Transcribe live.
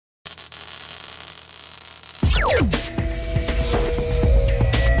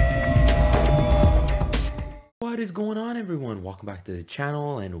What is going on, everyone? Welcome back to the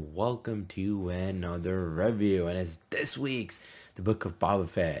channel and welcome to another review. And it's this week's The Book of Boba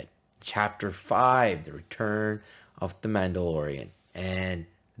Fett, Chapter 5, The Return of the Mandalorian. And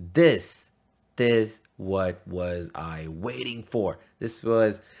this what was I waiting for. This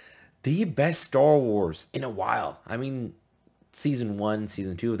was the best Star Wars in a while. I mean, Season 1,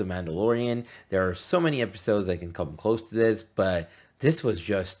 Season 2 of The Mandalorian. There are so many episodes that can come close to this, but this was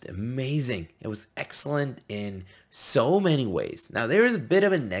just amazing. It was excellent in so many ways. Now, there is a bit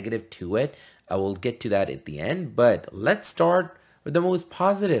of a negative to it. I will get to that at the end, but let's start with the most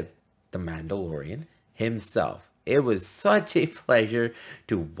positive. The Mandalorian himself. It was such a pleasure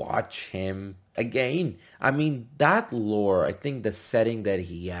to watch him again. I mean, that lore, I think the setting that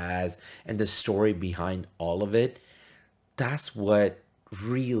he has and the story behind all of it, that's what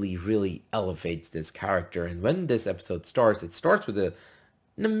really elevates this character. And when this episode starts, it starts with an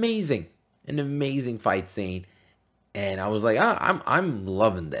amazing fight scene, and I was like, I'm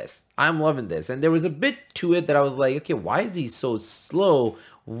loving this. I'm loving this. And there was a bit to it that I was like, okay, why is he so slow?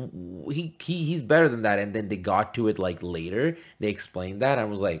 He's better than that. And then they got to it like later. They explained that. I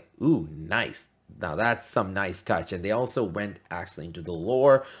was like, ooh, nice. Now that's some nice touch. And they also went actually into the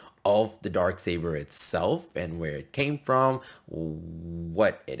lore of the Darksaber itself and where it came from,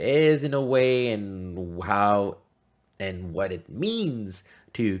 what it is in a way, and how and what it means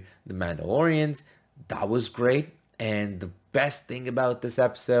to the Mandalorians. That was great. And the best thing about this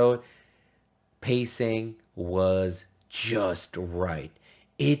episode, pacing was just right.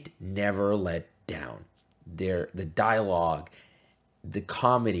 It never let down. The dialogue, the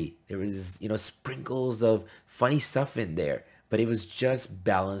comedy, there was, sprinkles of funny stuff in there, but it was just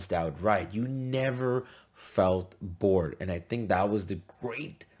balanced out right. You never felt bored. And I think that was the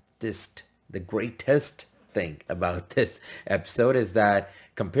greatest thing about this episode, is that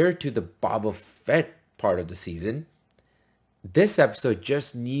compared to the Boba Fett part of the season, this episode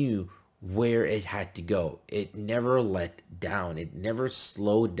just knew where it had to go. It never let down. It never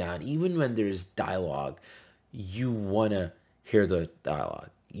slowed down. Even when there's dialogue, you want to hear the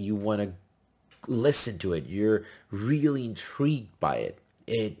dialogue. You want to listen to it. You're really intrigued by it.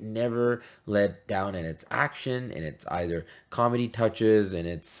 It never let down in its action, and its either comedy touches, and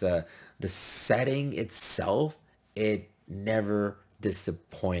its the setting itself. It never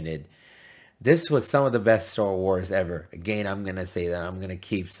disappointed. This was some of the best Star Wars ever. Again, I'm going to say that. I'm going to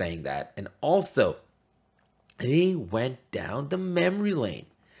keep saying that. And also, they went down the memory lane.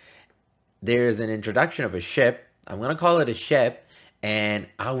 There's an introduction of a ship. I'm going to call it a ship. And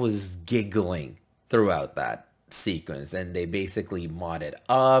I was giggling throughout that sequence. And they basically modded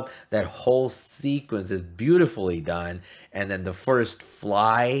up. That whole sequence is beautifully done. And then the first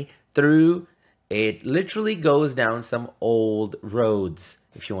fly through, it literally goes down some old roads,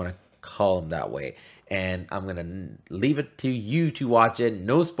 if you want to call them that way. And I'm gonna leave it to you to watch it.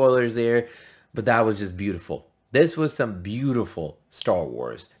 No spoilers there, but that was just beautiful. This was some beautiful Star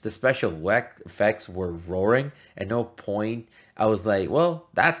Wars. The special effects were roaring. At no point I was like, well,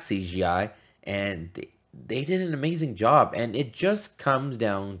 that's CGI. And they did an amazing job. And it just comes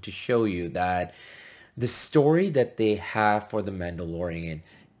down to show you that the story that they have for the Mandalorian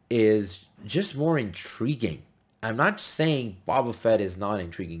is just more intriguing. I'm not saying Boba Fett is not an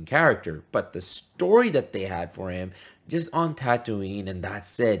intriguing character, but the story that they had for him just on Tatooine, and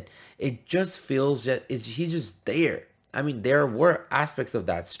that's it. It just feels that he's just there. I mean, there were aspects of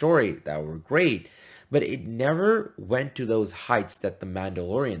that story that were great, but it never went to those heights that the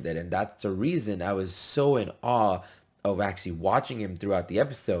Mandalorian did. And that's the reason I was so in awe of actually watching him throughout the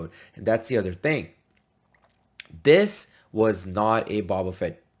episode. And that's the other thing. This was not a Boba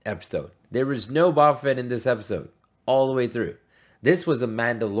Fett episode. There was no Boba Fett in this episode all the way through. This was a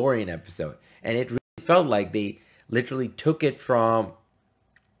Mandalorian episode. And it really felt like they literally took it from,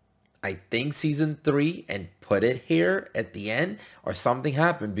 I think, season 3 and put it here at the end, or something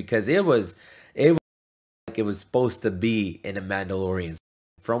happened, because it was like it was supposed to be in a Mandalorian.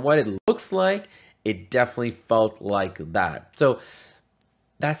 From what it looks like, it definitely felt like that. So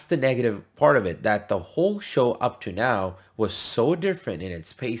that's the negative part of it, that the whole show up to now was so different in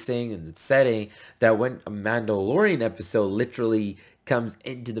its pacing and its setting that when a Mandalorian episode literally comes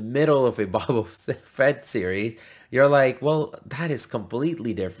into the middle of a Boba Fett series, you're like, well, that is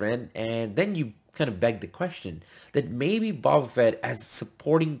completely different. And then you kind of beg the question that maybe Boba Fett as a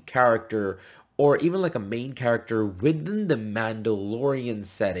supporting character, or even like a main character within the Mandalorian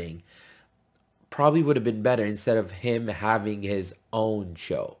setting, probably would have been better instead of him having his own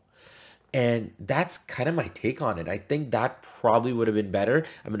show. And that's kind of my take on it. I think that probably would have been better.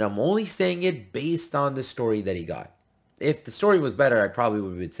 I mean, I'm only saying it based on the story that he got. If the story was better, I probably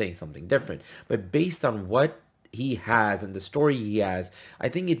would have been saying something different. But based on what he has and the story he has, I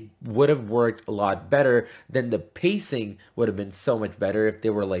think it would have worked a lot better. Than the pacing would have been so much better if they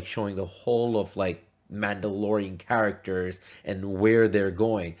were like showing the whole of like Mandalorian characters and where they're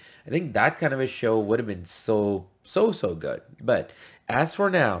going. I think that kind of a show would have been so good. But as for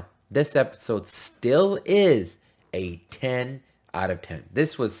now, this episode still is a 10 out of 10.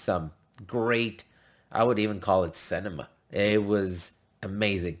 This was some great, I would even call it cinema. It was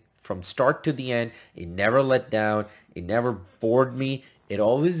amazing. From start to the end, it never let down. It never bored me. It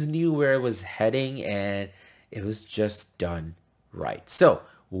always knew where it was heading, and it was just done right. So,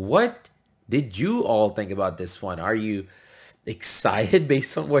 what did you all think about this one? Are you excited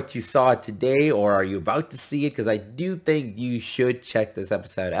based on what you saw today, or are you about to see it? Because I do think you should check this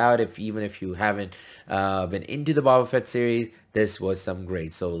episode out, even if you haven't been into the Boba Fett series. This was some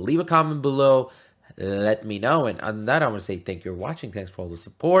great. So leave a comment below, let me know. And on that, I want to say thank you for watching. Thanks for all the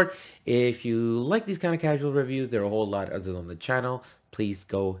support. If you like these kind of casual reviews, there are a whole lot of others on the channel. Please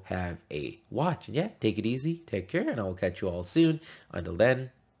go have a watch. And yeah, take it easy, take care, and I will catch you all soon. Until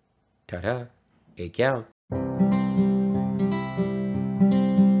then, ta-ta, take out.